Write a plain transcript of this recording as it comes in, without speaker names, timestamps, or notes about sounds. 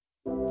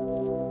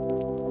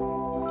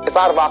It's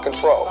out of our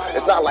control.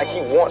 It's not like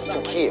he wants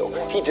to kill.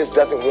 He just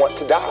doesn't want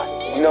to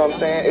die. You know what I'm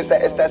saying? It's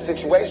that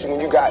situation when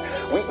you got,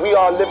 we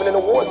are living in a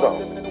war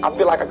zone. I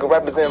feel like I can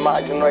represent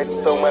my generation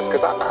so much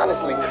because I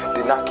honestly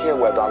did not care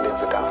whether I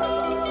lived or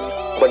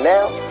died. But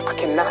now, I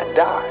cannot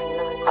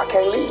die. I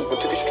can't leave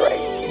until it's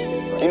straight.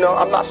 You know,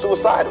 I'm not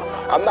suicidal.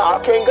 I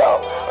can't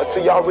go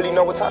until y'all really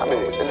know what time it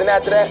is. And then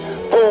after that,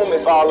 boom,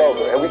 it's all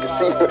over. And we can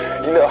see,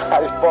 you know,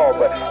 how it fall.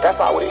 But that's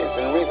how it is.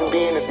 And the reason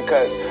being is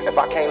because if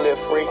I can't live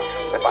free,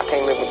 if I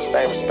can't live with the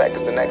same respect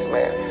as the next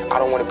man, I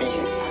don't want to be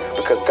here.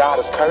 Because God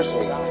has cursed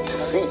me to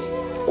see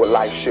what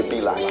life should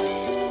be like.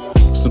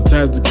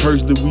 Sometimes the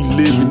curse that we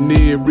living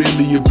in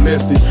really a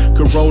blessing.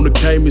 Corona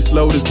came and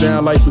slowed us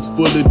down. Life was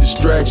full of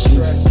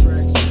distractions.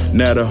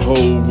 Now the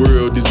whole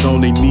world is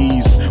on their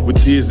knees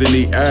with tears in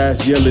their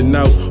eyes, yelling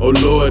out, oh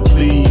Lord,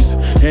 please.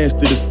 Hands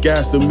to the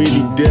sky, so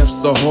many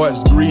deaths, our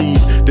hearts grieve.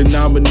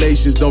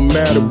 Denominations don't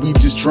matter, we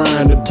just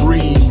trying to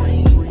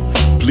breathe.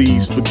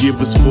 Please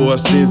forgive us for our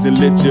sins and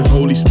let your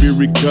Holy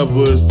Spirit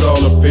cover us all,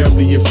 our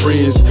family and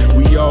friends.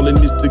 We all in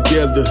this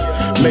together.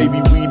 Maybe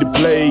we the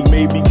plague,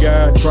 maybe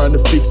God trying to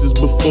fix us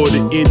before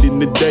the end of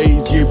the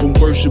days. Give him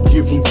worship,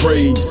 give him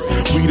praise.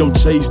 We don't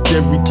chase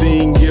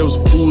everything else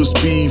full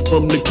speed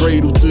from the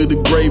cradle to the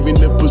grave in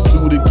the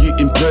pursuit of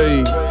getting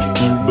paid.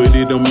 But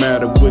it don't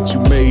matter what you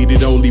made,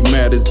 it only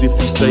matters if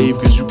you save,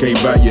 cause you can't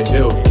buy your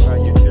health.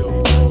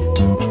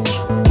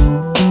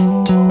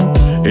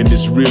 And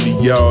it's really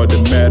all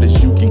that matters,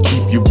 you can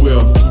keep your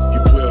wealth.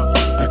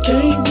 I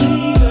can't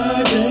breathe,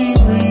 I can't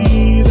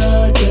breathe,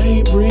 I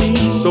can't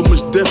breathe. So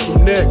much death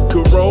from that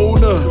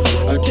corona.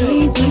 I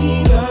can't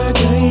breathe, I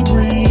can't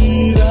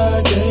breathe,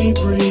 I can't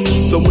breathe.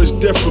 So much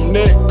death from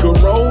that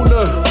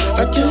corona.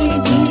 I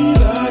can't breathe,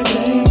 I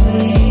can't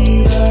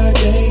breathe, I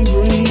can't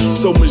breathe.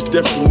 So much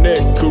death from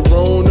that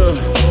corona.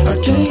 I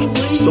can't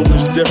breathe. So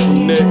much death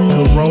from that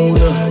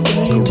corona.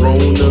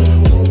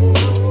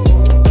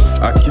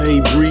 I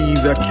can't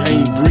breathe, I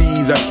can't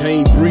breathe, I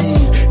can't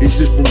breathe.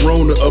 Is it from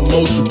Rona or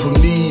multiple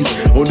knees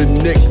on the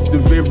necks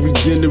of every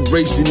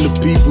generation of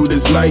people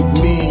that's like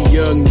me?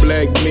 Young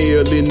black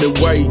male in the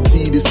white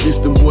tee, the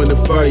system wanna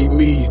fight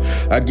me.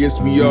 I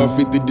guess we all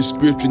fit the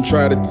description,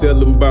 try to tell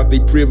them about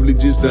their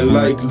privileges,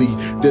 unlikely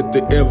that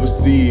they ever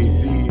see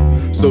it.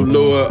 So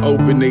Lord,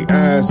 open their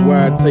eyes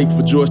wide, take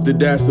for George to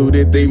die so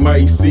that they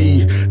might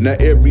see. Now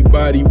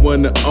everybody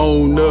wanna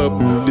own up,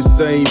 the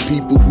same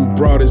people who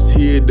brought us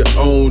here to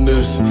own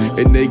us.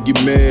 And they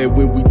get mad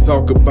when we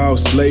talk about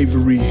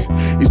slavery.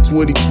 It's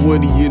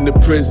 2020 and the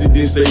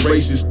president say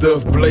racist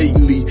stuff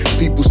blatantly.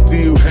 People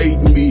still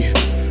hate me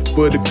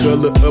for the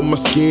color of my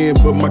skin,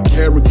 but my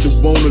character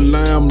won't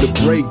allow them to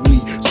break me.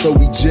 So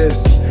we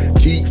just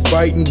keep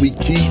fighting, we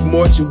keep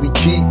marching, we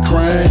keep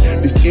crying.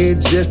 This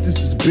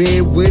injustice has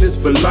been with us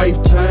for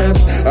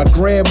lifetimes. Our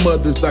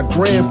grandmothers, our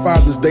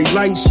grandfathers, they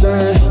light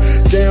shine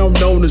down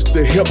on us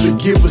to help to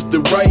give us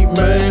the right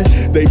mind.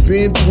 They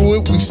been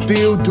through it, we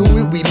still do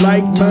it, we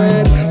like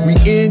mine. We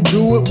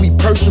endure it, we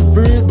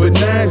persevere, but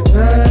now it's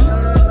time.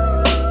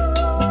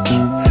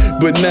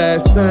 But now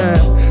it's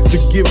time to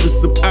give us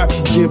some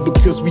oxygen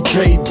because we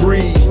can't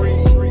breathe.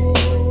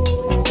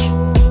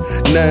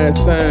 Now it's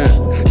time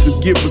to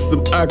give us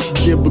some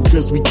oxygen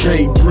because we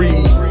can't breathe.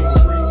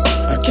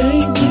 I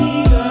can't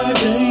breathe, I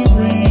can't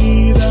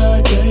breathe,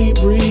 I can't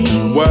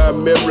breathe. Why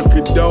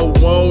America don't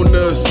want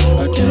us?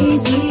 I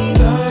can't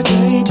breathe, I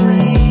can't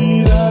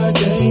breathe, I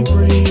can't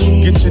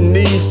breathe. Get your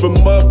knee from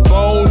up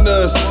on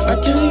us. I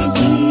can't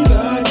breathe,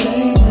 I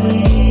can't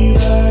breathe,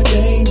 I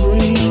can't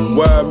breathe.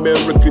 Why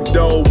America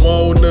don't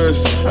want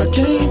us? I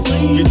can't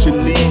breathe. Get your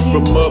knee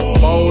from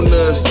up on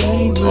us,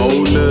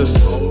 on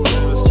us.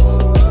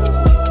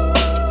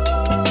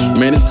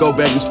 Man, let's go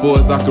back as far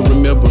as I can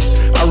remember.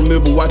 I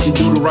remember watching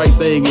Do the Right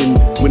Thing, and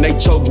when they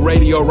choked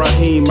Radio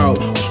Raheem out.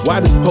 Why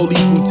does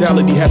police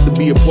brutality have to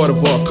be a part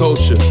of our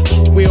culture?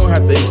 We don't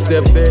have to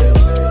accept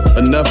that.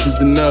 Enough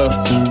is enough.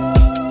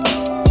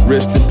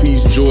 Rest in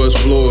peace, George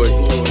Floyd,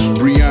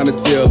 Breonna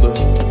Taylor,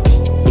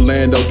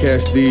 Philando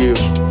Castile,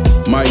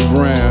 Mike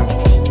Brown,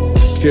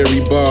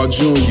 Kerry Ball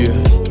Jr.,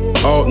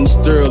 Alton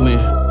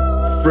Sterling,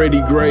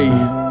 Freddie Gray,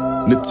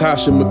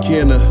 Natasha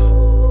McKenna,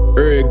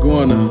 Eric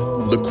Garner,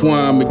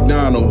 Laquan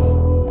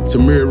McDonald,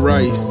 Tamir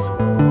Rice,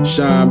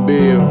 Sean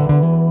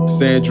Bell,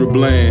 Sandra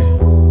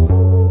Bland,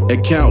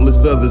 and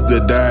countless others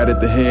that died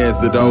at the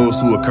hands of those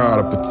who are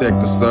called to protect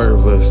and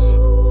serve us.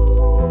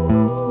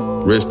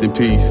 Rest in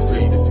peace.